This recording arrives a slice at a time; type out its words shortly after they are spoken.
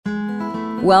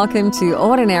Welcome to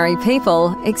Ordinary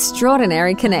People,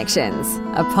 Extraordinary Connections,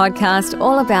 a podcast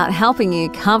all about helping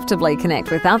you comfortably connect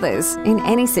with others in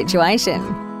any situation.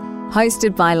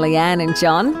 Hosted by Leanne and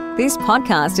John, this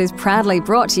podcast is proudly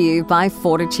brought to you by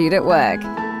Fortitude at Work.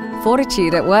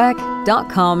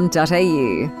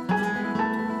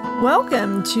 fortitudeatwork.com.au.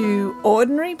 Welcome to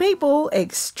Ordinary People,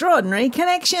 Extraordinary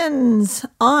Connections.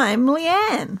 I'm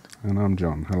Leanne. And I'm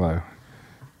John. Hello.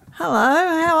 Hello,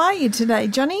 how are you today,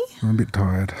 Johnny? I'm a bit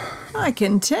tired. I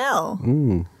can tell.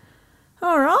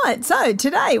 All right, so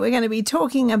today we're going to be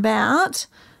talking about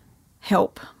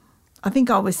help. I think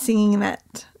I was singing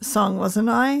that song, wasn't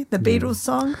I? The Beatles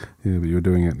song? Yeah, but you were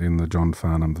doing it in the John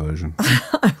Farnham version.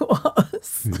 I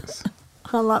was. Yes.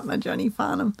 I like my Johnny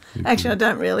Farnham. Actually, I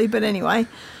don't really, but anyway,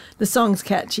 the song's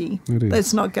catchy. It is.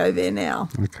 Let's not go there now.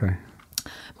 Okay.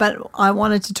 But I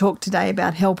wanted to talk today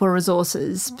about help or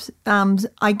resources,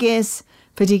 I guess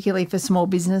particularly for small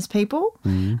business people,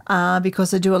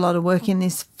 because I do a lot of work in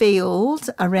this field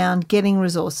around getting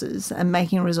resources and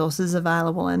making resources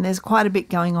available. And there's quite a bit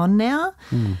going on now.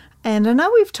 And I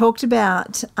know we've talked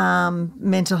about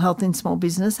mental health in small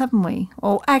business, haven't we?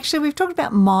 Or actually, we've talked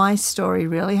about my story,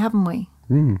 really, haven't we?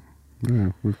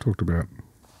 Yeah, we've talked about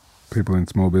people in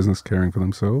small business caring for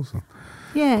themselves,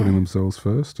 Yeah. putting themselves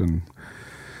first and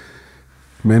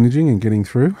managing and getting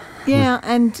through. Yeah,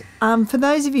 and for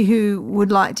those of you who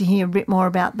would like to hear a bit more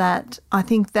about that, I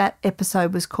think that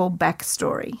episode was called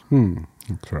Backstory.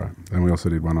 That's right. And we also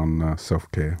did one on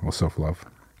self-care or self-love.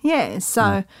 Yeah,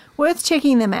 so worth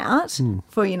checking them out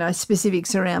for,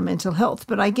 specifics around mental health.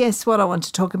 But I guess what I want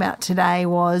to talk about today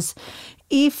was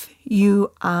if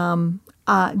you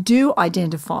do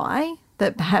identify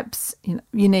that perhaps you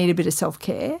need a bit of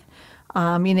self-care,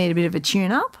 you need a bit of a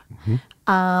tune-up,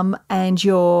 and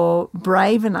you're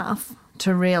brave enough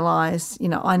to realise,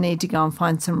 I need to go and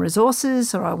find some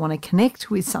resources or I want to connect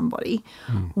with somebody,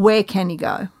 where can you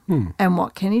go and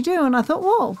what can you do? And I thought,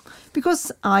 well,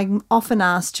 because I'm often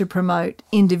asked to promote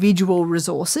individual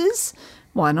resources,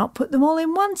 why not put them all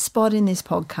in one spot in this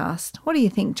podcast? What do you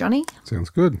think, Johnny? Sounds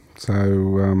good.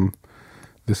 So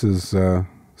this is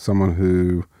someone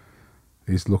who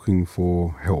is looking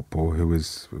for help or who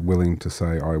is willing to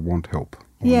say, I want help.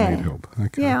 Or need help.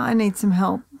 Okay. Yeah, I need some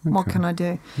help. What can I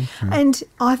do? Okay. And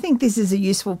I think this is a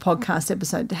useful podcast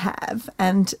episode to have.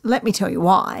 And let me tell you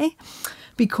why.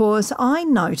 Because I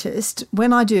noticed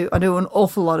when I do an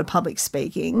awful lot of public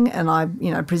speaking and I,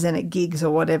 present at gigs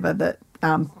or whatever that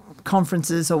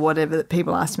conferences or whatever that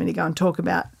people ask me to go and talk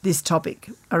about this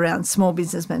topic around small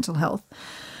business mental health.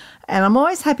 And I'm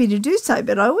always happy to do so,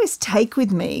 but I always take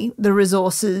with me the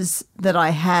resources that I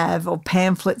have or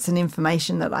pamphlets and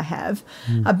information that I have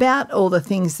about all the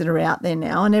things that are out there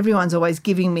now. And everyone's always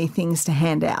giving me things to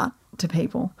hand out to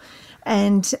people.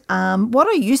 And what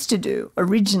I used to do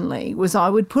originally was I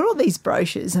would put all these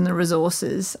brochures and the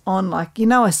resources on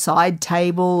a side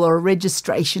table or a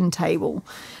registration table.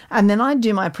 And then I'd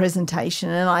do my presentation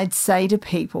and I'd say to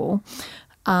people,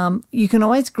 you can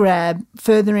always grab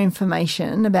further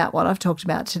information about what I've talked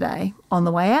about today on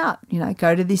the way out.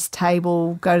 Go to this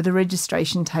table, go to the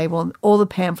registration table, all the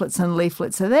pamphlets and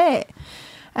leaflets are there.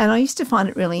 And I used to find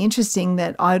it really interesting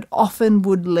that I'd often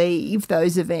would leave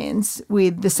those events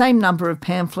with the same number of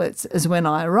pamphlets as when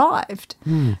I arrived.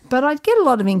 But I'd get a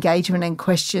lot of engagement and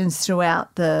questions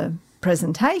throughout the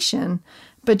presentation,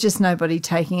 but just nobody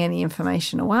taking any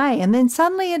information away. And then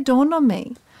suddenly it dawned on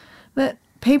me that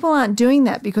people aren't doing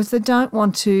that because they don't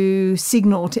want to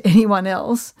signal to anyone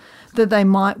else that they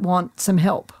might want some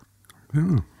help.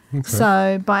 Okay.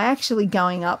 So by actually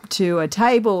going up to a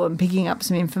table and picking up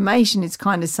some information, it's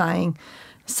kind of saying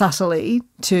subtly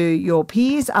to your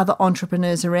peers, other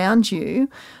entrepreneurs around you,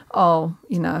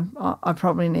 I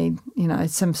probably need,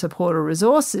 some support or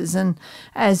resources. And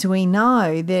as we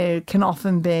know, there can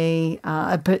often be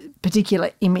a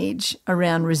particular image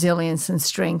around resilience and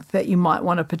strength that you might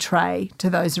want to portray to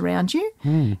those around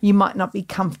you. You might not be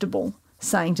comfortable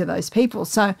saying to those people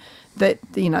so that,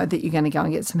 that you're going to go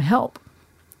and get some help,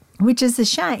 which is a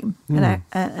shame, an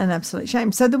absolute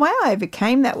shame. So the way I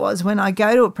overcame that was when I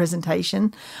go to a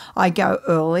presentation, I go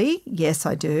early. Yes,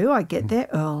 I do. I get there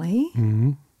early.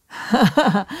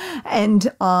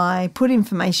 And I put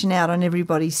information out on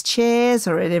everybody's chairs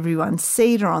or at everyone's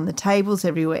seat or on the tables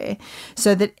everywhere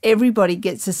so that everybody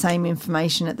gets the same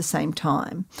information at the same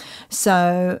time.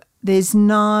 So there's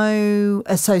no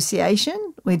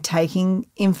association with taking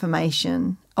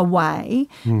information away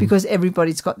because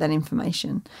everybody's got that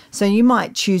information. So you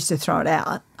might choose to throw it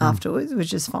out afterwards,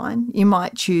 which is fine. You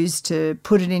might choose to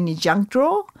put it in your junk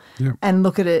drawer and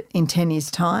look at it in 10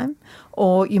 years' time.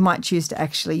 or you might choose to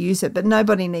actually use it. But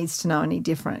nobody needs to know any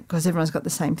different because everyone's got the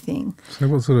same thing. So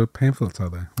what sort of pamphlets are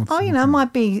there? It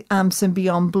might be some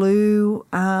Beyond Blue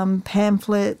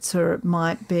pamphlets, or it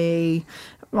might be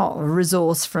a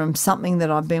resource from something that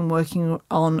I've been working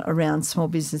on around small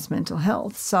business mental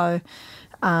health. So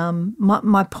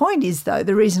my point is, though,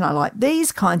 the reason I like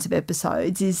these kinds of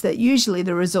episodes is that usually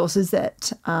the resources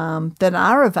that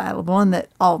are available and that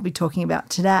I'll be talking about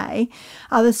today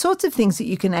are the sorts of things that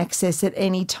you can access at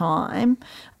any time,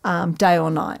 day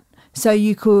or night. So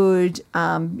you could,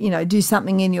 do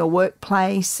something in your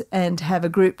workplace and have a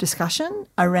group discussion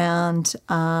around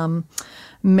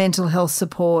mental health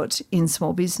support in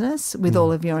small business with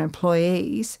all of your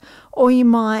employees, or you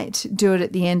might do it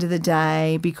at the end of the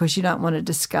day because you don't want to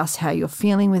discuss how you're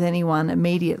feeling with anyone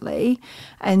immediately.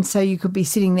 And so you could be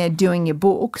sitting there doing your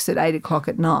books at 8 o'clock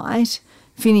at night,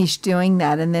 finish doing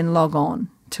that and then log on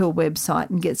to a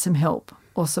website and get some help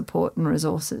or support and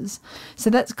resources. So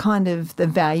that's kind of the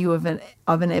value of an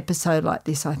episode like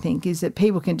this, I think, is that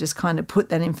people can just kind of put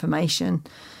that information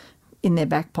in their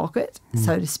back pocket,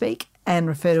 so to speak, and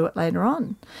refer to it later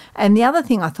on. And the other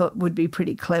thing I thought would be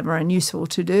pretty clever and useful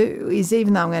to do is,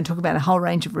 even though I'm going to talk about a whole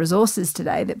range of resources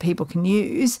today that people can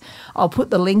use, I'll put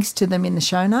the links to them in the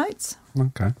show notes.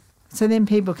 Okay. So then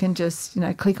people can just,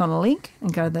 click on a link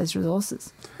and go to those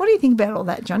resources. What do you think about all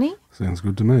that, Johnny? Sounds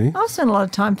good to me. I've spent a lot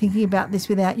of time thinking about this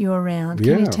without you around.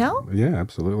 Can you tell? Yeah,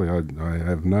 absolutely. I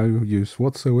have no use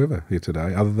whatsoever here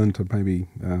today other than to maybe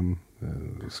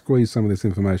squeeze some of this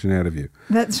information out of you.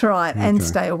 That's right, okay. And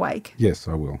stay awake. Yes,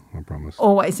 I will, I promise.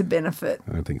 Always a benefit.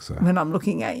 I think so. When I'm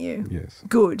looking at you. Yes.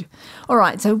 Good. All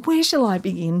right, so where shall I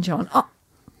begin, John?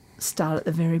 Start at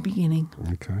the very beginning.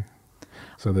 Okay.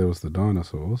 So there was the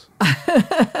dinosaurs.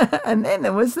 And then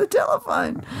there was the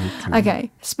telephone. Okay,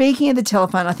 speaking of the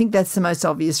telephone, I think that's the most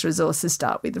obvious resource to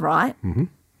start with, right? Mm-hmm.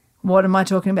 What am I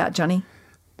talking about, Johnny?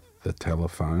 The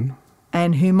telephone.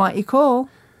 And who might you call?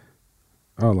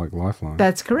 Oh, like Lifeline.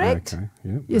 That's correct. Okay,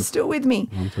 yep. You're still with me.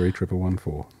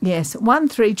 131114. Yes,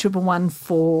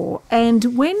 131114.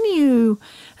 And when you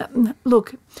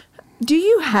look, do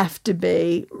you have to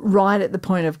be right at the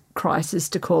point of crisis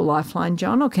to call Lifeline,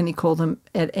 John, or can you call them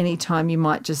at any time you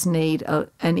might just need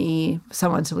an ear,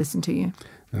 someone to listen to you?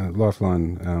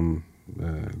 Lifeline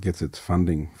gets its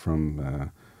funding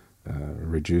from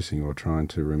reducing or trying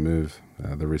to remove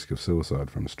the risk of suicide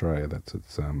from Australia. That's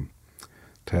its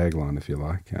tagline, if you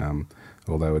like.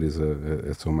 Although it is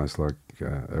it's almost like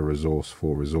a resource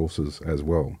for resources as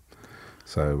well.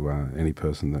 So any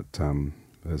person that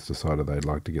has decided they'd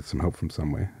like to get some help from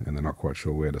somewhere and they're not quite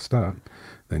sure where to start,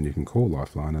 then you can call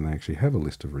Lifeline, and they actually have a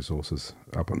list of resources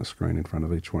up on the screen in front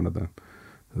of each one of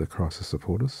the crisis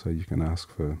supporters. So you can ask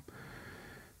for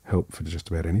help for just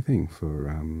about anything,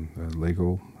 for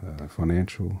legal,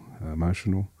 financial,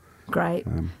 emotional. Great.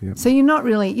 Yep. So you're not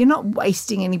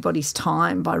wasting anybody's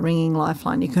time by ringing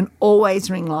Lifeline. You can always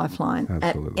ring Lifeline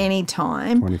absolutely. At any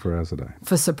time. 24 hours a day.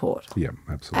 For support. Yeah,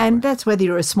 absolutely. And that's whether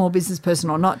you're a small business person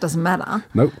or not, doesn't matter.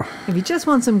 Nope. If you just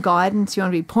want some guidance, you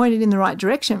want to be pointed in the right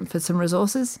direction for some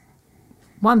resources,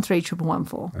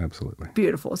 131114. Absolutely.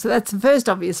 Beautiful. So that's the first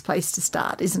obvious place to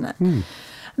start, isn't it?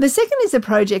 The second is a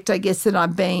project, I guess, that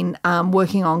I've been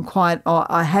working on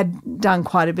I had done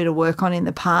quite a bit of work on in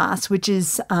the past, which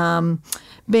is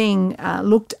being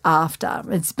looked after.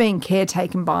 It's being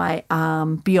caretaken by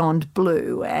Beyond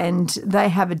Blue, and they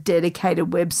have a dedicated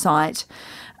website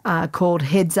called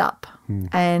Heads Up.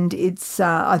 And it's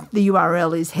the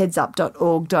URL is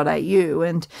headsup.org.au.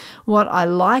 And what I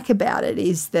like about it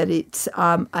is that it's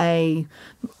a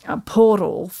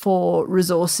portal for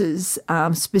resources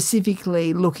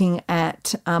specifically looking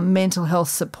at mental health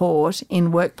support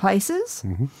in workplaces.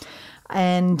 Mm-hmm.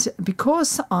 And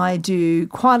because I do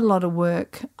quite a lot of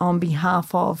work on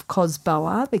behalf of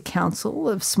COSBOA, the Council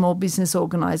of Small Business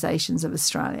Organisations of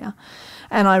Australia,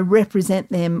 and I represent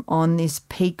them on this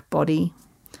peak body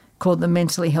called the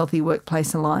Mentally Healthy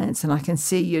Workplace Alliance, and I can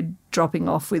see you're dropping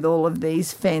off with all of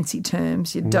these fancy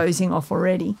terms. You're dozing off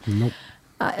already. Nope.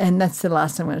 And that's the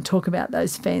last time I'm going to talk about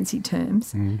those fancy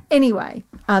terms. Anyway,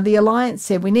 the Alliance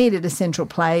said we needed a central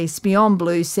place. Beyond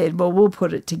Blue said, well, we'll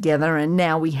put it together, and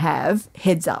now we have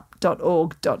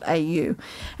headsup.org.au.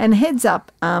 And Heads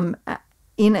Up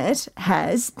in it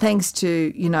has, thanks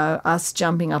to, us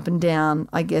jumping up and down,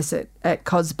 I guess, at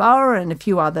COSBOA and a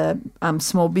few other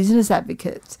small business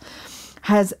advocates,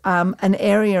 has an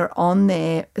area on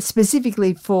there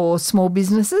specifically for small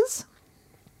businesses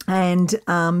and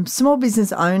small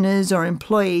business owners or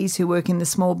employees who work in the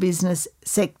small business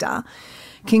sector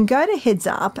can go to Heads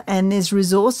Up, and there's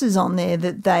resources on there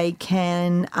that they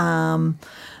can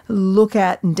look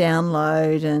at and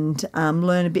download and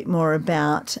learn a bit more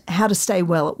about how to stay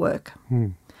well at work.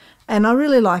 And I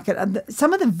really like it.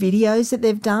 Some of the videos that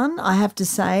they've done, I have to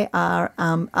say,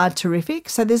 are terrific.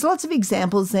 So there's lots of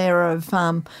examples there of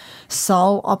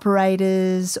sole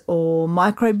operators or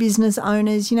micro business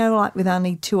owners, like with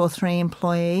only 2 or 3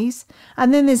 employees.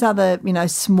 And then there's other,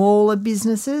 smaller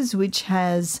businesses which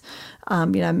has,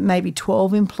 maybe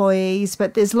 12 employees.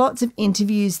 But there's lots of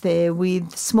interviews there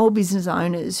with small business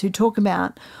owners who talk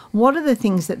about what are the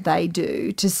things that they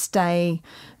do to stay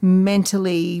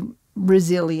mentally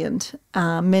resilient,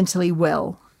 mentally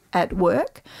well at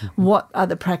work, what are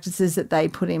the practices that they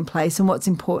put in place and what's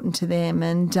important to them.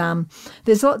 And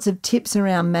there's lots of tips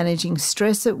around managing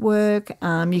stress at work.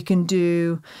 You can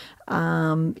do,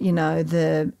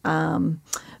 the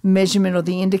measurement or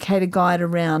the indicator guide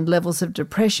around levels of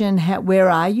depression. Where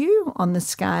are you on the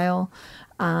scale?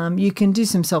 You can do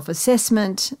some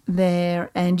self-assessment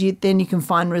there, and then you can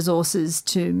find resources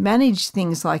to manage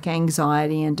things like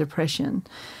anxiety and depression,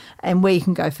 and where you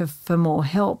can go for more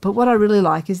help. But what I really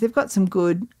like is they've got some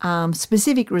good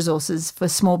specific resources for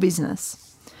small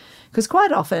business. Because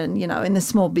quite often, in the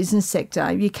small business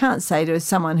sector, you can't say to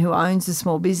someone who owns a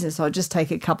small business, I'll just take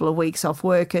a couple of weeks off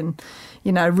work and,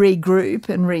 regroup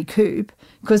and recoup.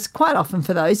 Because quite often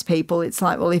for those people, it's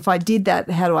like, well, if I did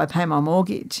that, how do I pay my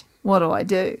mortgage? What do I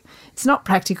do? It's not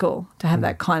practical to have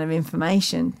that kind of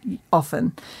information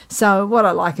often. So what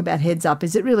I like about Heads Up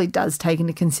is it really does take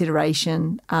into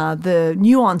consideration the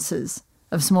nuances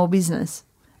of small business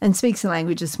and speaks the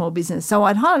language of small business. So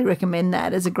I'd highly recommend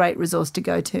that as a great resource to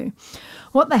go to.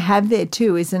 What they have there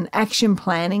too is an action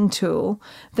planning tool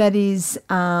that is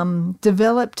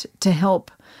developed to help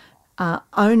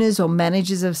owners or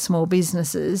managers of small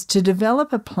businesses to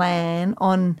develop a plan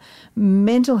on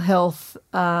mental health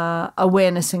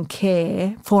awareness and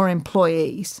care for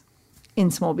employees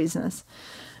in small business.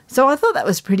 So I thought that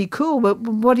was pretty cool, but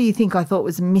what do you think I thought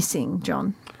was missing,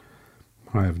 John?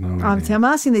 I have no idea. So I'm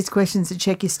asking these questions to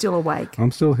check you're still awake.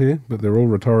 I'm still here, but they're all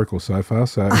rhetorical so far,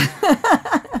 so...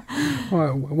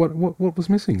 What was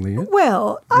missing, Leah?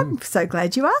 Well, I'm so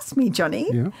glad you asked me, Johnny.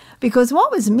 Yeah. Because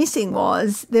what was missing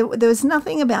was there was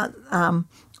nothing about,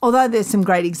 although there's some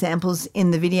great examples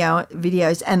in the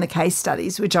videos and the case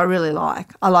studies, which I really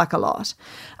like. I like a lot.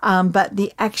 But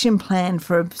the action plan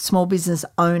for a small business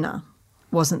owner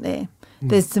wasn't there.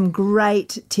 There's some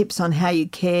great tips on how you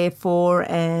care for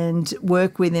and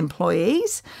work with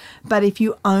employees, but if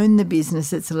you own the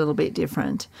business, it's a little bit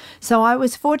different. So I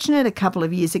was fortunate a couple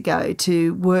of years ago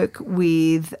to work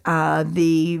with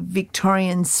the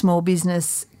Victorian Small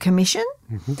Business Commission.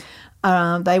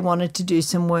 They wanted to do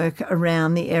some work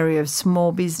around the area of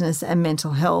small business and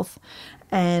mental health.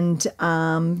 And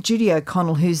Judy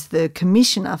O'Connell, who's the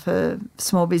Commissioner for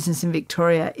Small Business in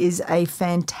Victoria, is a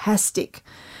fantastic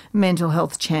mental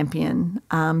health champion,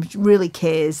 really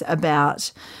cares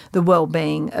about the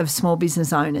well-being of small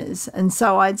business owners. And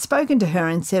so I'd spoken to her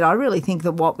and said, I really think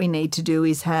that what we need to do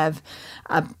is have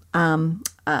a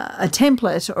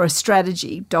template or a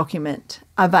strategy document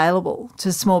available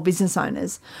to small business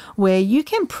owners where you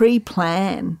can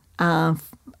pre-plan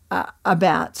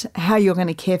about how you're going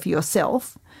to care for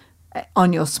yourself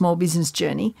on your small business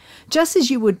journey, just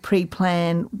as you would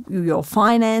pre-plan your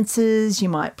finances, you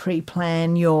might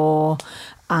pre-plan your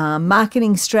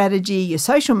marketing strategy, your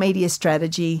social media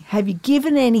strategy. Have you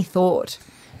given any thought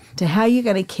to how you're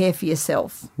going to care for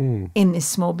yourself in this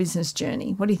small business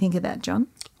journey? What do you think of that, John?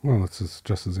 Well, it's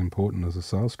just as important as a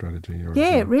sales strategy. Or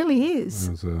it really is.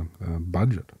 As a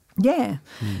budget. Yeah.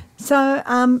 So,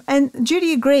 and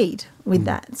Judy agreed with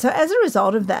that. So as a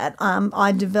result of that,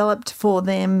 I developed for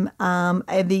them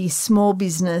the Small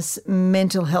Business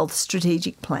Mental Health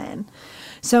Strategic Plan.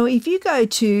 So if you go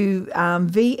to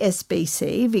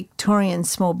VSBC, Victorian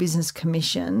Small Business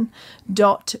Commission,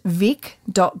 .vic.gov.au,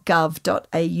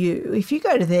 if you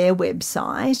go to their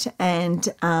website and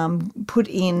put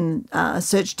in a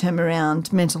search term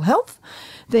around mental health,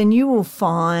 then you will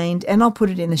find, and I'll put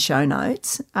it in the show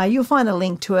notes, you'll find a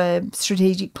link to a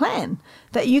strategic plan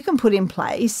that you can put in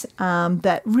place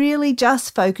that really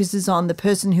just focuses on the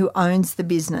person who owns the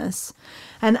business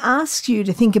and asks you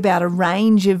to think about a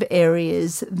range of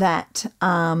areas that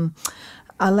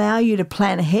allow you to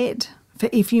plan ahead for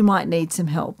if you might need some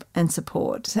help and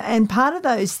support. And part of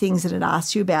those things that it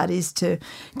asks you about is to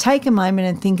take a moment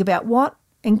and think about what,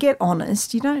 and get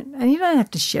honest. You don't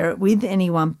have to share it with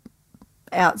anyone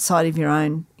outside of your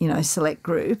own, select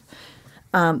group,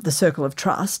 the circle of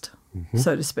trust,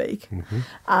 so to speak.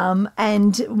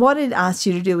 And what it asks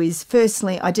you to do is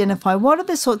firstly identify what are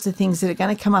the sorts of things that are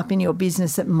going to come up in your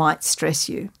business that might stress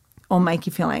you or make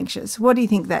you feel anxious. What do you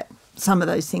think that some of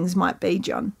those things might be,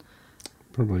 John.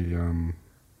 Probably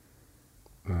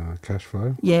cash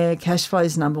flow. Yeah, cash flow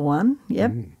is number one.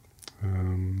 Yep.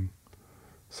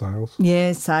 Sales.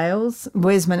 Yeah, sales.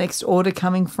 Where's my next order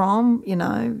coming from?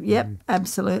 Yep,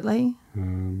 absolutely.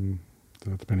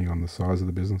 Depending on the size of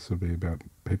the business, it'll be about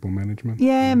people management.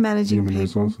 Yeah, managing human people.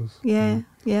 resources. Yeah,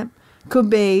 yep. Could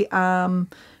be,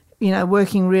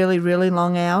 working really, really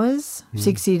long hours,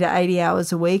 60 to 80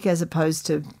 hours a week as opposed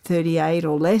to 38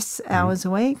 or less hours a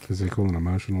week. Physical and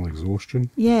emotional exhaustion.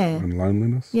 Yeah. And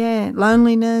loneliness. Yeah,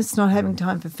 loneliness, not having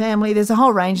time for family. There's a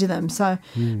whole range of them. So,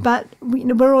 but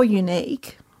we're all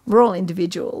unique. We're all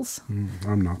individuals.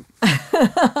 I'm not.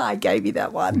 I gave you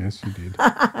that one. Yes, you did.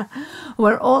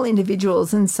 We're all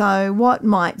individuals, and so what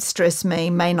might stress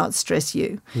me may not stress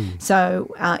you.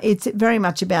 So it's very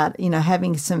much about,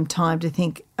 having some time to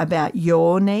think about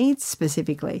your needs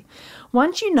specifically.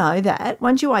 Once you know that,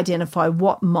 once you identify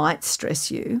what might stress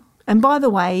you, and by the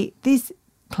way, this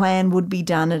plan would be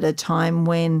done at a time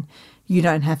when you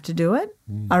don't have to do it,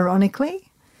 ironically.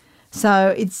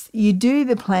 So you do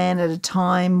the plan at a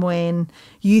time when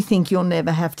you think you'll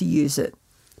never have to use it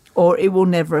or it will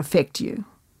never affect you.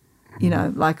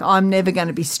 Like I'm never going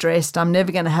to be stressed. I'm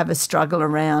never going to have a struggle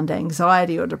around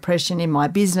anxiety or depression in my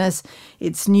business.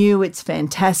 It's new. It's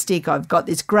fantastic. I've got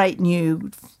this great new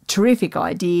terrific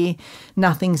idea.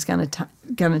 Nothing's going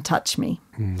to touch me.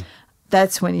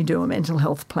 That's when you do a mental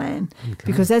health plan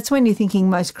because that's when you're thinking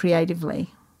most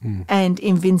creatively and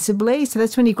invincibly. So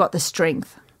that's when you've got the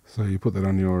strength. So you put that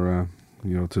on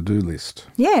your to-do list.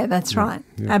 Yeah, that's right.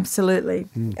 Yeah. Absolutely.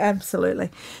 Absolutely.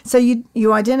 So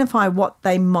you identify what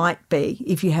they might be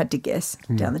if you had to guess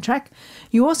down the track.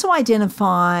 You also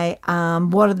identify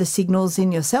what are the signals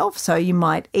in yourself. So you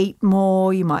might eat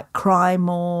more, you might cry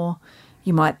more,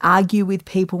 you might argue with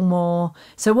people more.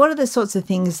 So what are the sorts of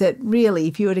things that really,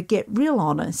 if you were to get real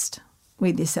honest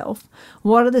with yourself,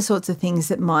 what are the sorts of things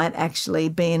that might actually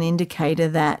be an indicator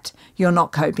that you're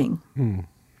not coping?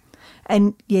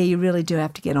 And, you really do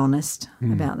have to get honest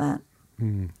about that.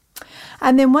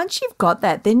 And then once you've got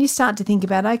that, then you start to think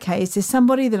about, okay, is there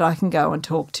somebody that I can go and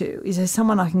talk to? Is there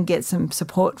someone I can get some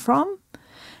support from?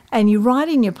 And you write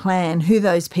in your plan who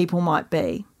those people might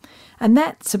be. And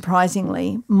that,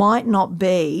 surprisingly, might not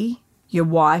be your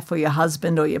wife or your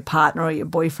husband or your partner or your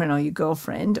boyfriend or your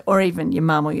girlfriend or even your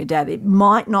mum or your dad. It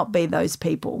might not be those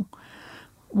people.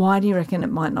 Why do you reckon it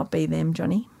might not be them,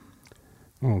 Johnny?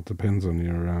 Well, it depends on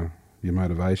your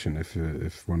motivation.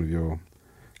 If one of your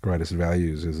greatest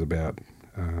values is about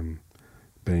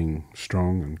being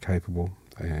strong and capable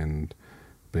and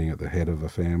being at the head of a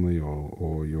family,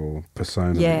 or your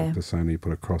persona, the persona you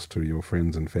put across to your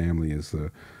friends and family is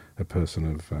a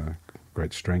person of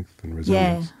great strength and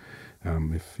resilience.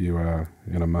 If you are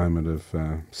in a moment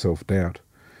of self-doubt,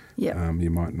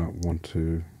 you might not want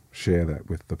to share that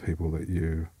with the people that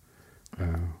you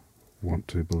want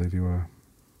to believe you are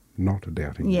not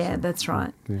doubting yourself. That's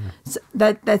right. Yeah. So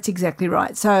that's exactly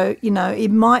right. So,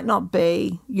 it might not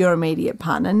be your immediate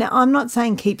partner. Now, I'm not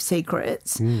saying keep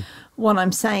secrets. What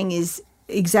I'm saying is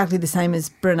exactly the same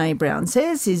as Brené Brown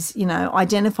says is,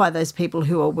 identify those people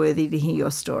who are worthy to hear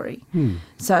your story.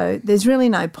 So there's really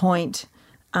no point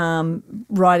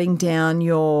writing down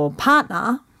your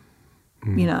partner,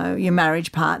 your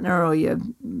marriage partner or your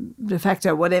de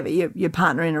facto whatever, your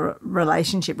partner in a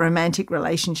relationship, romantic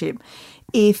relationship,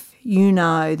 if you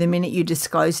know the minute you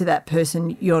disclose to that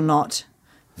person you're not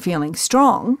feeling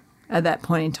strong at that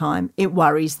point in time, it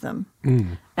worries them.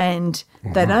 And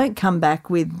they don't come back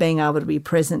with being able to be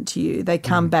present to you. They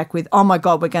come back with, oh, my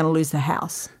God, we're going to lose the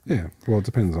house. Yeah, well, it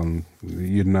depends on,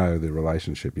 you'd know the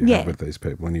relationship you have with these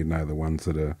people, and you'd know the ones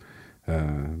that are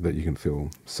that you can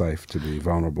feel safe to be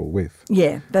vulnerable with.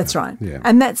 Yeah, that's right. Yeah.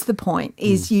 And that's the point,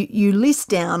 is you list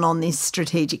down on this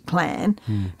strategic plan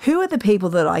who are the people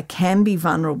that I can be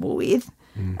vulnerable with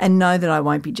and know that I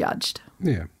won't be judged.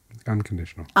 Yeah,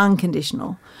 unconditional.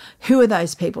 Unconditional. Who are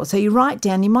those people? So you write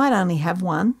down, you might only have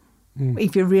one.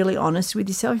 If you're really honest with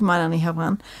yourself, you might only have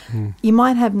one. You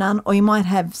might have none, or you might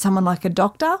have someone like a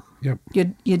doctor,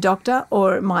 your doctor,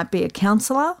 or it might be a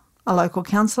counsellor, a local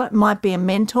counsellor. It might be a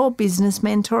mentor, a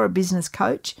business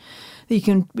coach that you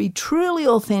can be truly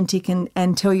authentic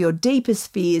and tell your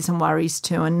deepest fears and worries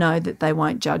to and know that they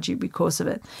won't judge you because of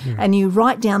it. And you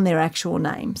write down their actual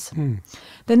names.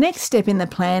 The next step in the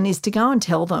plan is to go and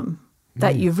tell them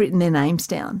that you've written their names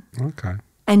down. Okay.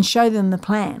 And show them the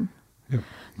plan. Yep.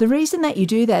 The reason that you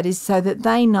do that is so that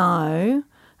they know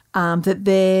that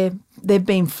they've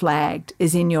been flagged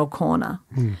as in your corner.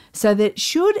 So that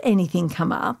should anything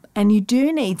come up and you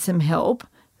do need some help,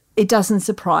 it doesn't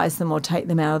surprise them or take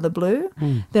them out of the blue.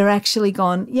 They're actually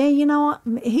gone, yeah, you know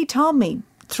what? He told me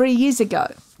 3 years ago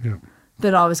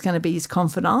that I was going to be his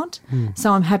confidant,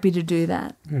 so I'm happy to do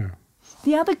that. Yeah.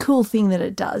 The other cool thing that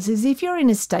it does is if you're in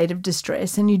a state of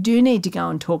distress and you do need to go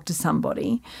and talk to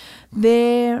somebody,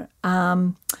 they're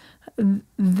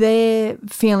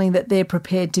feeling that they're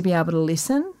prepared to be able to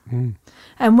listen.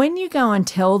 And when you go and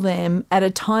tell them at a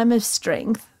time of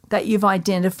strength that you've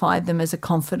identified them as a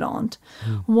confidant,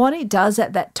 what it does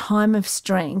at that time of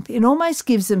strength, it almost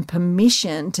gives them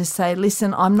permission to say,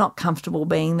 listen, I'm not comfortable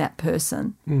being that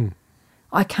person.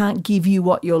 I can't give you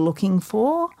what you're looking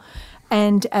for.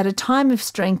 And at a time of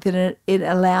strength, it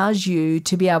allows you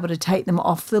to be able to take them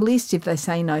off the list if they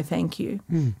say no, thank you.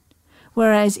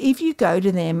 Whereas if you go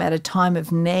to them at a time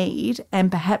of need and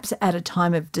perhaps at a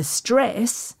time of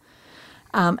distress,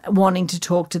 wanting to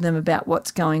talk to them about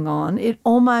what's going on, it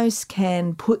almost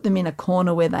can put them in a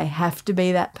corner where they have to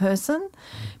be that person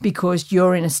because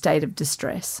you're in a state of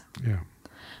distress. Yeah.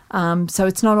 So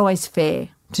it's not always fair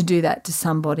to do that to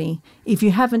somebody if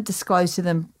you haven't disclosed to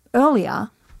them earlier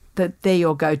that they're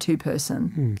your go-to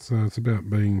person. So it's about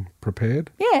being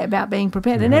prepared. Yeah, about being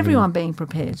prepared and everyone being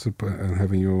prepared. And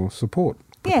having your support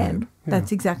prepared.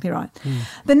 That's exactly right.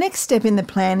 The next step in the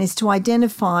plan is to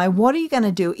identify what are you going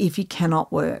to do if you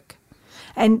cannot work.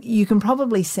 And you can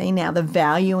probably see now the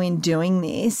value in doing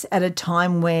this at a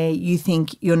time where you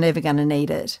think you're never going to need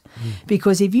it.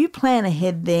 Because if you plan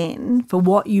ahead then for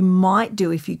what you might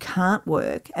do if you can't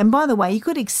work, and by the way, you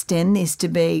could extend this to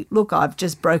be, look, I've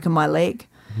just broken my leg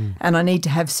and I need to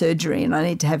have surgery and I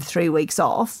need to have 3 weeks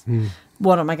off.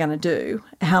 What am I going to do?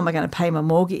 How am I going to pay my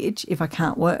mortgage if I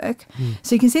can't work?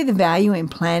 So you can see the value in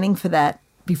planning for that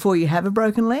before you have a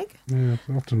broken leg. Yeah,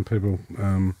 often people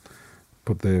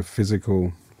put their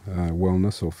physical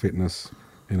wellness or fitness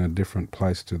in a different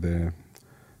place to their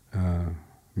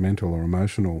mental or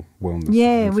emotional wellness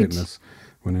and fitness,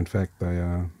 when in fact they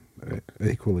are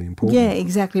equally important. Yeah,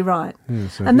 exactly right. Yeah,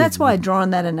 so and that's why I draw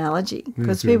on that analogy,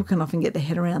 because people can often get their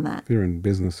head around that. If you're in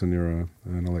business and you're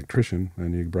an electrician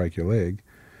and you break your leg,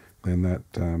 then that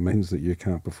means that you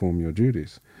can't perform your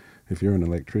duties. If you're an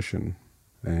electrician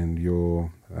and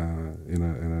you're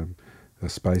in a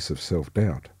space of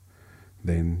self-doubt,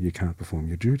 then you can't perform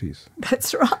your duties.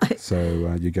 That's right.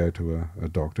 So you go to a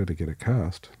doctor to get a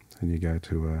cast, and you go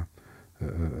to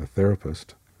a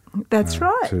therapist. That's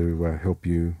right. To help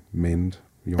you mend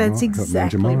your That's mind.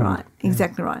 Exactly right. Yeah.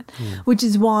 Exactly right. Yeah. Which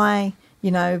is why,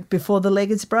 before the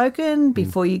leg is broken,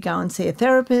 before you go and see a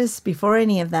therapist, before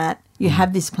any of that, you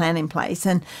have this plan in place.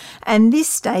 And this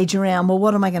stage around, well,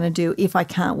 what am I going to do if I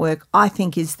can't work, I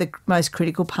think is the most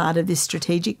critical part of this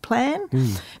strategic plan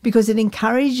because it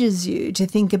encourages you to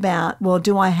think about, well,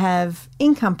 do I have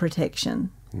income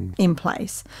protection in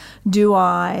place? Do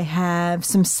I have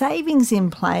some savings in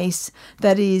place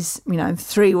that is,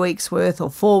 3 weeks worth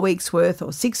or 4 weeks worth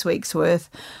or 6 weeks worth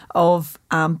of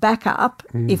backup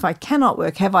if I cannot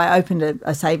work? Have I opened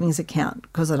a savings account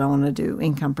because I don't want to do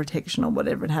income protection or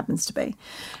whatever it happens to be?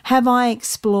 Have I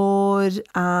explored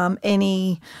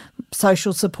any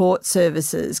social support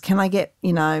services? Can I get,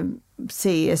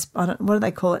 CES, what do they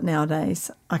call it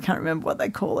nowadays? I can't remember what they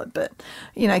call it, but,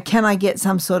 can I get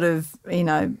some sort of,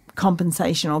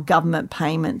 compensation or government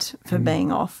payment for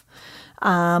being off?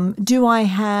 Do I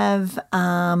have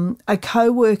a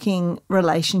co-working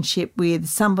relationship with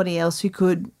somebody else who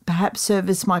could perhaps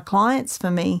service my clients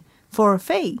for me for a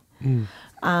fee?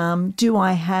 Do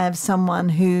I have someone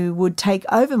who would take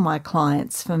over my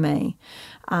clients for me?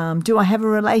 Do I have a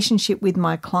relationship with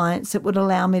my clients that would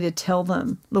allow me to tell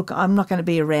them, look, I'm not going to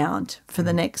be around for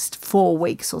the next 4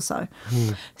 weeks or so?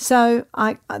 So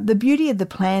the beauty of the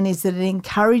plan is that it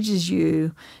encourages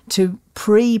you to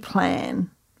pre-plan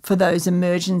for those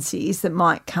emergencies that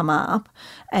might come up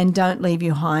and don't leave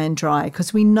you high and dry,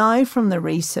 because we know from the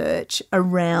research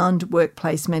around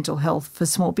workplace mental health for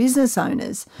small business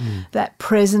owners that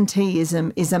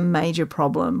presenteeism is a major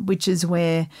problem, which is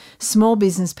where small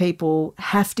business people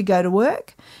have to go to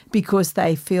work because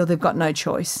they feel they've got no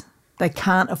choice. They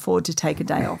can't afford to take a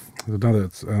day off.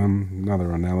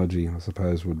 Another analogy, I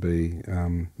suppose, would be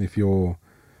if you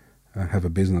have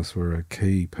a business where a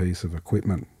key piece of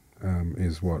equipment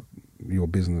is what your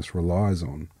business relies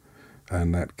on,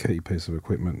 and that key piece of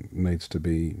equipment needs to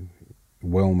be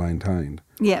well maintained.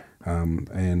 Yep.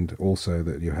 And also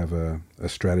that you have a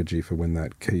strategy for when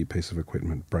that key piece of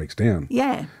equipment breaks down.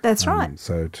 Yeah, that's right.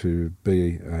 So to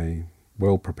be a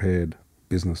well-prepared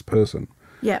business person,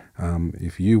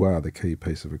 if you are the key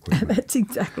piece of equipment, that's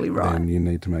exactly right. then you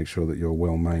need to make sure that you're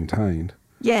well maintained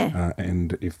Yeah.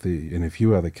 And if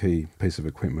you are the key piece of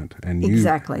equipment and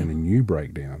you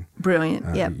break down,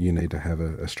 brilliant. You need to have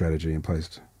a strategy in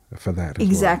place for that.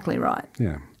 Exactly right.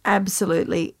 Yeah.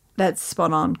 Absolutely. That's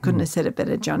spot on. Couldn't have said it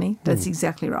better, Johnny. That's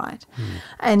exactly right.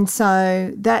 And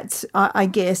so that's, I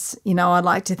guess, I'd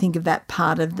like to think of that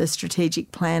part of the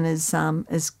strategic plan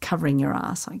as covering your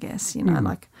ass, I guess,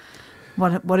 like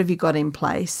what have you got in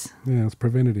place? Yeah, it's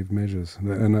preventative measures.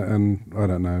 And I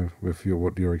don't know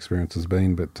what your experience has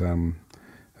been, but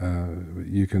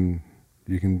you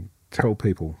can tell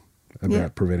people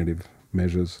about preventative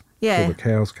measures till the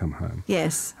cows come home.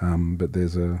 Yes. But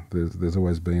there's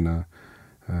always been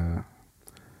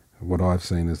what I've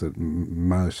seen is that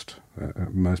most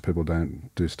people don't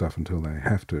do stuff until they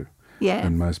have to. Yeah.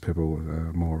 And most people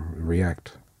more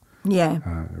react. Yeah.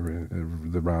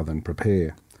 Rather than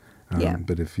prepare.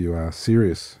 But if you are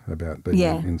serious about being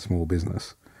in small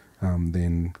business,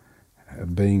 then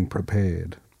being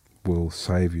prepared will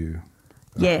save you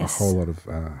a whole lot of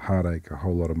heartache, a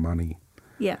whole lot of money,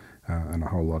 and a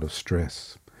whole lot of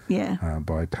stress.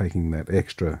 By taking that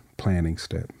extra planning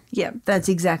step. Yeah, that's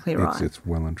exactly right. It's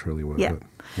well and truly worth it.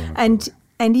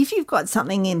 And if you've got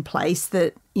something in place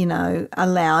that,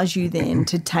 allows you then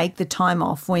to take the time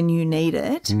off when you need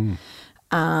it,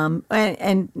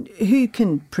 and who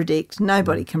can predict?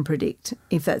 Nobody can predict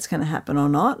if that's going to happen or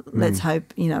not. Let's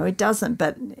hope, it doesn't.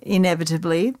 But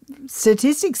inevitably,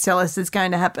 statistics tell us it's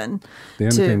going to happen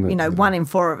to, 1 in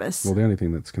 4 of us. Well, the only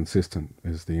thing that's consistent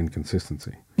is the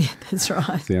inconsistency. Yeah, that's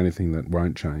right. The only thing that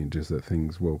won't change is that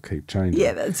things will keep changing.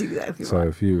 Yeah, that's exactly right. So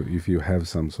if you have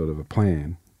some sort of a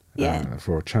plan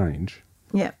for a change,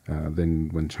 then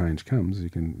when change comes, you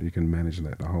can manage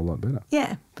that a whole lot better.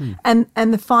 Yeah. And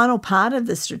the final part of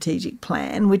the strategic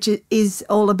plan, which is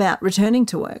all about returning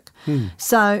to work.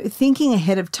 So thinking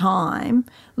ahead of time,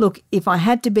 look, if I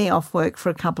had to be off work for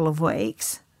a couple of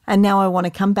weeks and now I want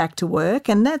to come back to work,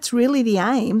 and that's really the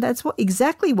aim, that's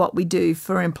exactly what we do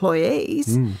for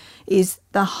employees, is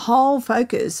the whole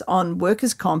focus on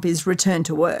workers' comp is return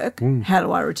to work. How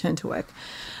do I return to work?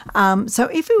 So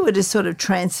if we were to sort of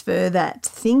transfer that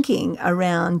thinking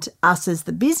around us as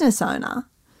the business owner,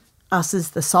 us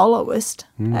as the soloist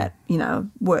at,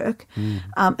 work,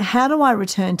 how do I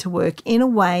return to work in a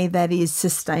way that is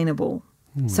sustainable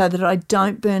so that I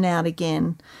don't burn out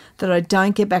again, that I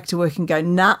don't get back to work and go,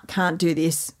 nah, can't do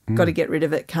this, got to get rid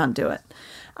of it, can't do it.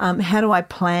 How do I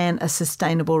plan a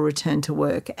sustainable return to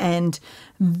work? And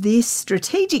this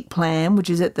strategic plan, which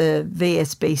is at the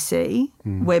VSBC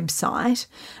website,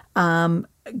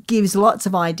 gives lots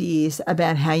of ideas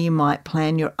about how you might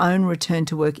plan your own return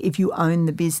to work if you own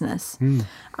the business.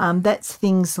 That's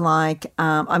things like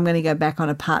I'm going to go back on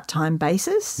a part-time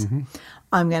basis.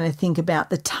 I'm going to think about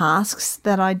the tasks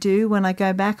that I do when I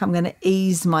go back. I'm going to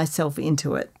ease myself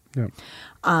into it. Yep.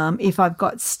 If I've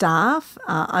got staff,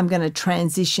 I'm going to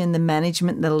transition the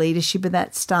management and the leadership of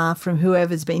that staff from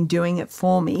whoever's been doing it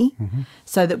for me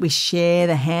so that we share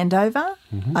the handover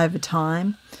over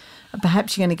time.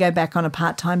 Perhaps you're going to go back on a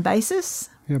part-time basis,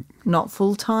 not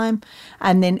full-time,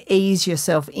 and then ease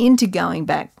yourself into going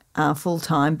back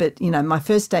full-time. But, my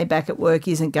first day back at work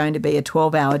isn't going to be a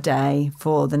 12-hour day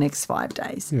for the next 5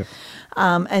 days.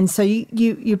 And so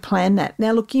you plan that.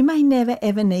 Now, look, you may never,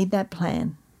 ever need that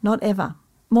plan, not ever.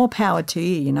 More power to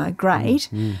you, great.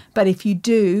 But if you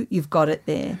do, you've got it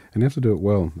there. And you have to do it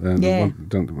well.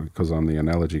 Because I'm the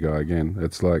analogy guy again.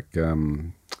 It's like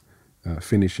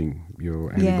finishing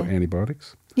your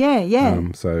antibiotics.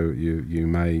 So you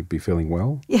may be feeling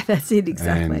well. Yeah, that's it,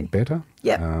 exactly. And better.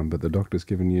 But the doctor's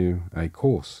given you a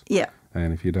course.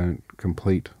 And if you don't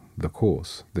complete the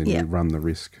course, then you run the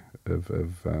risk of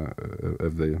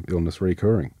the illness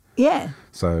recurring.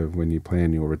 So when you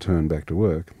plan your return back to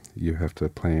work, you have to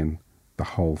plan the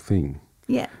whole thing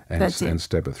and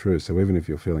step it through. So even if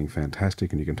you're feeling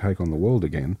fantastic and you can take on the world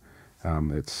again,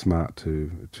 it's smart to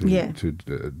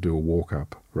do a walk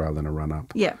up rather than a run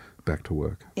up back to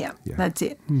work. That's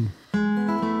it.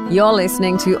 You're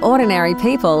listening to Ordinary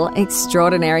People,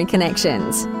 Extraordinary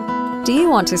Connections. Do you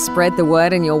want to spread the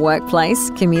word in your workplace,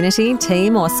 community,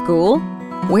 team or school?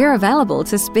 We're available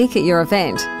to speak at your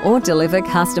event or deliver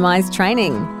customised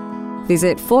training.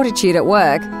 Visit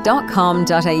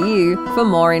fortitudeatwork.com.au for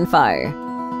more info.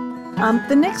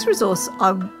 The next resource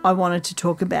I wanted to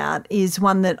talk about is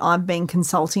one that I've been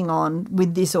consulting on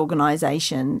with this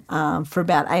organisation for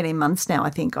about 18 months now, I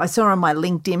think. I saw on my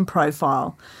LinkedIn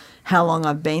profile how long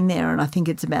I've been there, and I think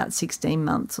it's about 16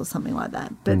 months or something like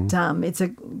that. But it's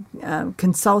a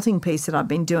consulting piece that I've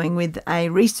been doing with a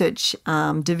research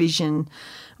division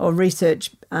or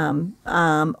research arm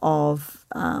of,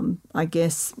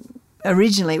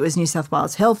 originally it was New South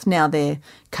Wales Health. Now they're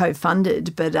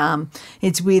co-funded, but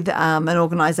it's with an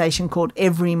organisation called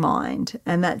Everymind,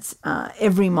 and that's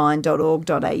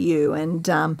everymind.org.au.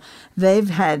 And they've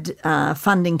had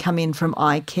funding come in from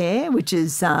iCare, which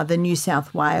is the New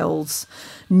South Wales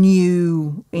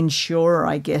new insurer,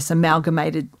 I guess,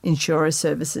 amalgamated insurer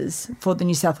services for the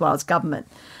New South Wales government.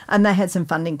 And they had some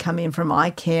funding come in from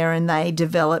iCare, and they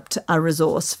developed a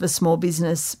resource for small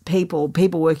business people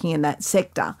working in that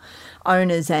sector,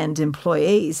 owners and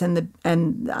employees. And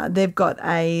they've got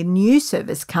a new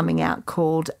service coming out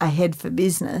called Ahead for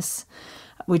Business,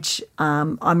 which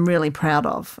I'm really proud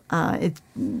of.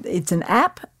 It's an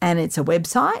app and it's a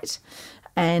website.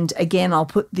 And again, I'll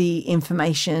put the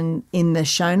information in the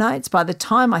show notes. By the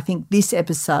time I think this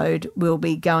episode will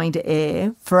be going to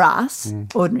air for us,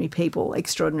 Ordinary People,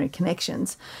 Extraordinary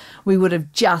Connections, we would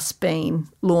have just been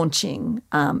launching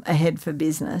Ahead for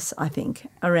Business, I think,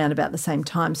 around about the same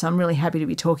time. So I'm really happy to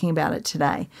be talking about it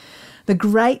today. The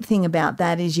great thing about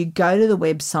that is you go to the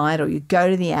website or you go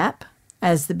to the app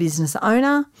as the business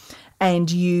owner,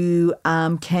 and you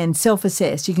can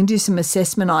self-assess. You can do some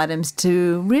assessment items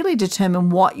to really determine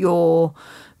what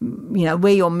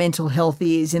where your mental health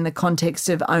is in the context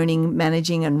of owning,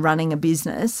 managing and running a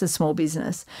business, a small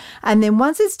business. And then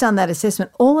once it's done that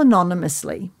assessment, all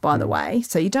anonymously, by the way,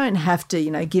 so you don't have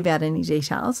to, give out any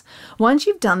details. Once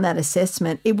you've done that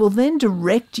assessment, it will then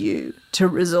direct you to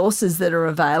resources that are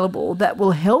available that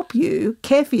will help you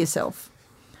care for yourself.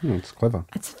 It's clever.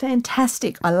 It's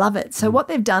fantastic. I love it. So what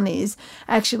they've done is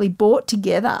actually brought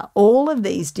together all of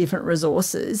these different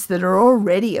resources that are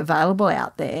already available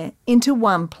out there into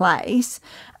one place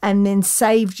and then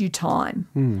saved you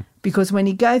time. Because when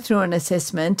you go through an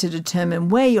assessment to determine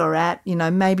where you're at,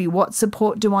 maybe what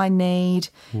support do I need?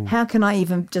 How can I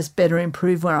even just better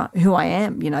improve who I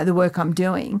am, the work I'm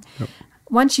doing? Yep.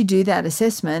 Once you do that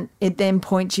assessment, it then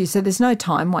points you, so there's no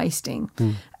time wasting.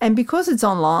 And because it's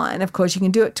online, of course, you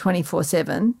can do it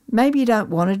 24/7. Maybe you don't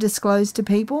want to disclose to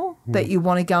people that you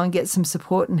want to go and get some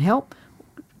support and help.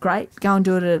 Great, go and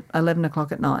do it at 11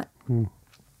 o'clock at night.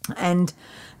 And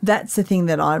that's the thing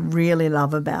that I really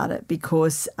love about it,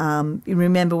 because you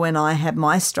remember when I had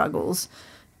my struggles,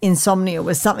 insomnia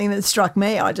was something that struck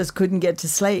me. I just couldn't get to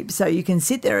sleep. So you can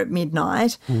sit there at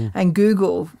midnight and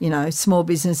Google, small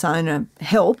business owner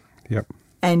help. Yep.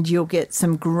 And you'll get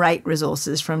some great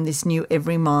resources from this new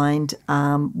Everymind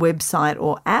website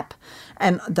or app.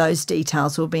 And those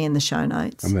details will be in the show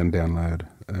notes. And then download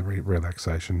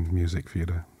relaxation music for you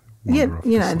to wander off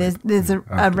to sleep. There's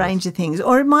a range of things.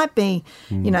 Or it might be,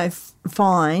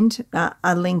 find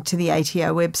a link to the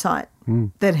ATO website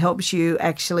that helps you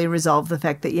actually resolve the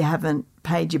fact that you haven't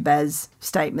paid your BAS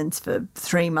statements for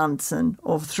 3 months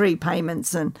or 3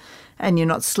 payments and you're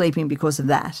not sleeping because of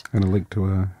that. And a link to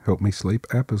a Help Me Sleep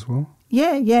app as well?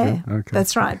 Yeah, Okay.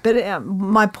 That's right. But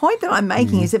my point that I'm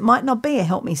making is it might not be a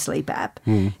Help Me Sleep app.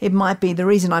 It might be the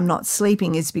reason I'm not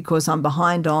sleeping is because I'm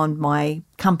behind on my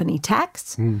company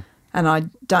tax and I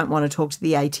don't want to talk to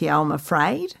the ATO, I'm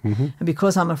afraid. And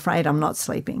because I'm afraid, I'm not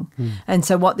sleeping. And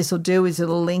so what this will do is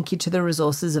it'll link you to the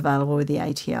resources available with the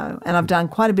ATO. And I've done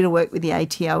quite a bit of work with the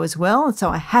ATO as well, and so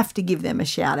I have to give them a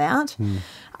shout out.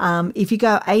 If you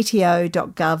go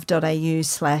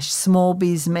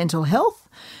ato.gov.au/smallbizmentalhealth,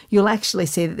 you'll actually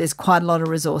see that there's quite a lot of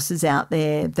resources out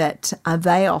there that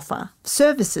they offer,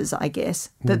 services, I guess,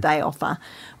 that they offer,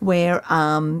 where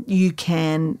you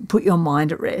can put your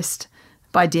mind at rest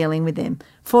by dealing with them.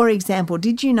 For example,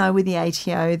 did you know with the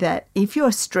ATO that if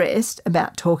you're stressed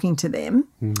about talking to them,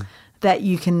 that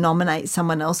you can nominate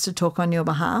someone else to talk on your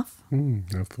behalf?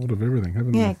 I've thought of everything,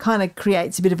 haven't I? Yeah, it kind of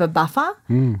creates a bit of a buffer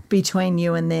between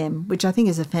you and them, which I think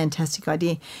is a fantastic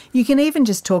idea. You can even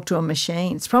just talk to a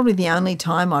machine. It's probably the only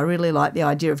time I really like the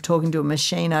idea of talking to a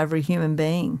machine over a human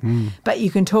being. But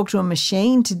you can talk to a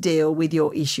machine to deal with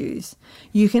your issues.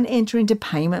 You can enter into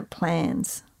payment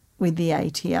plans with the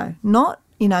ATO. Not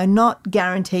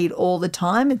guaranteed all the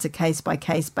time. It's a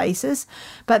case-by-case basis.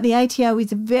 But the ATO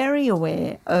is very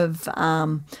aware of,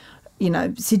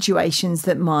 situations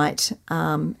that might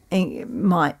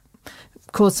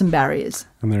cause some barriers.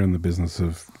 And they're in the business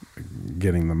of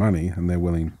getting the money and they're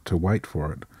willing to wait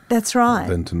for it. That's right.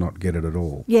 Than to not get it at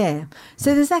all. Yeah.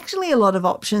 So there's actually a lot of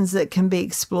options that can be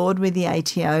explored with the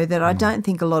ATO that I don't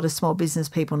think a lot of small business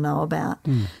people know about.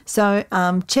 So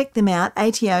check them out,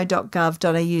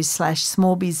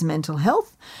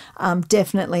 ato.gov.au/smallbizmentalhealth.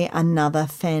 Definitely another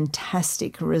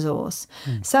fantastic resource.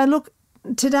 So look,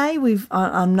 today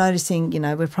I'm noticing,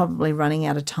 we're probably running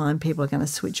out of time. People are going to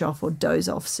switch off or doze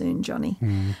off soon, Johnny.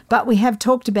 But we have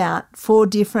talked about 4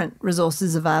 different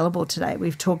resources available today.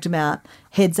 We've talked about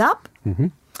Heads Up.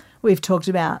 We've talked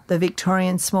about the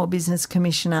Victorian Small Business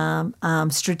Commissioner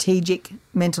strategic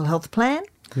mental health plan.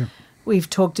 Yep. We've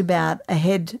talked about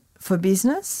Ahead for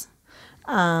Business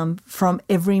from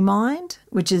Every Mind,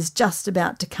 which is just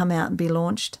about to come out and be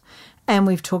launched. And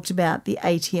we've talked about the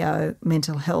ATO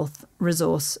mental health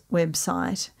resource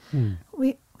website.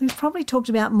 We've probably talked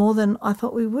about more than I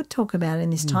thought we would talk about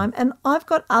in this time. And I've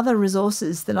got other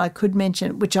resources that I could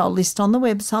mention, which I'll list on the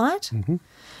website.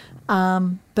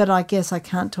 But I guess I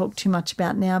can't talk too much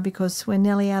about now because we're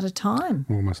nearly out of time.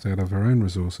 Almost out of our own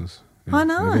resources. I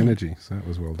know. Of energy, so that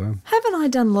was well done. Haven't I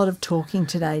done a lot of talking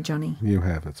today, Johnny? You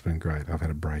have. It's been great. I've had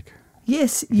a break.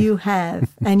 Yes, you have.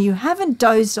 And you haven't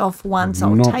dozed off once.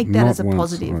 I'll take that as a once.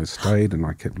 positive. I stayed and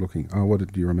I kept looking. Oh, what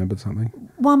did you remember something?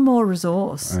 One more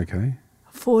resource. Okay.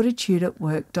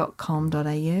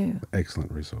 fortitudeatwork.com.au.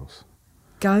 Excellent resource.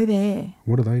 Go there.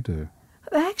 What do they do?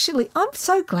 Actually, I'm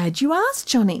so glad you asked,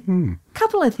 Johnny.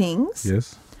 Couple of things.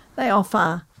 Yes. They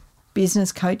offer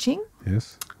business coaching,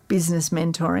 Yes. business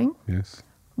mentoring, Yes.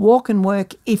 walk and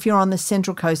work if you're on the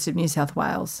Central Coast of New South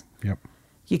Wales. Yep.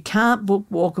 You can't book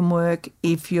walk and work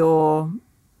if you're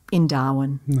in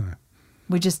Darwin. No.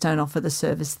 We just don't offer the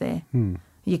service there.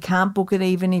 You can't book it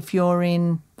even if you're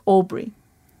in Albury.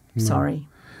 Sorry.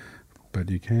 But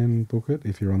you can book it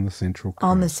if you're on the Central Coast.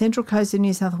 On the Central Coast of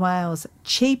New South Wales.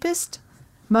 Cheapest,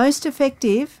 most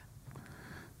effective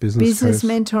business coast.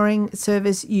 mentoring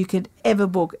service you could ever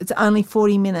book. It's only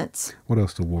 40 minutes. What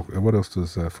else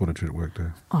does Fortitude at Work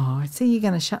do? Oh, see, you're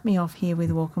going to shut me off here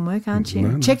with walk and work, aren't you?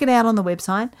 No. Check it out on the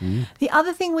website. The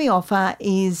other thing we offer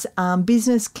is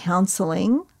business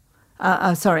counselling.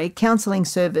 Counselling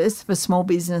service for small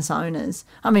business owners.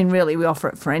 I mean, really, we offer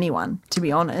it for anyone, to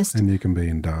be honest. And you can be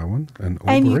in Darwin and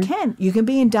Albury. And you can. You can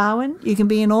be in Darwin, you can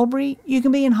be in Albury, you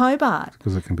can be in Hobart.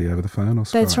 Because it can be over the phone or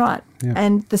Skype. That's right. Yeah.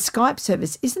 And the Skype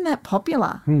service, isn't that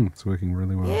popular? It's working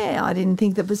really well. Yeah, I didn't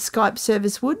think that the Skype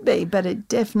service would be, but it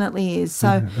definitely is.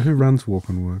 So Who runs Walk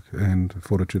and Work and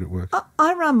Fortitude at Work?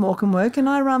 I run Walk and Work and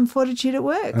I run Fortitude at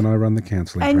Work. And I run the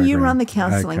counselling And program. you run the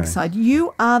counselling side.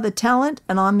 You are the talent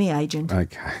and I'm the agent.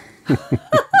 Okay.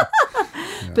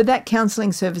 But that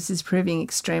counselling service is proving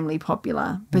extremely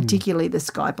popular, particularly the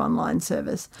Skype online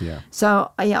service. Yeah.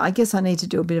 So, I guess I need to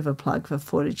do a bit of a plug for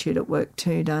Fortitude at Work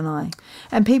too, don't I?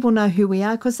 And people know who we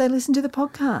are because they listen to the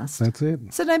podcast. That's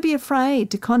it. So don't be afraid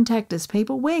to contact us,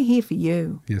 people. We're here for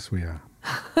you. Yes, we are.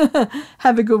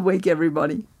 Have a good week,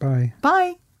 everybody. Bye.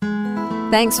 Bye.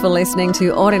 Thanks for listening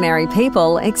to Ordinary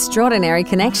People, Extraordinary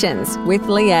Connections with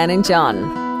Leanne and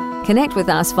John. Connect with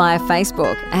us via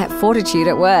Facebook at Fortitude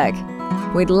at Work.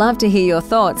 We'd love to hear your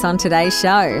thoughts on today's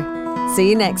show. See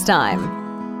you next time.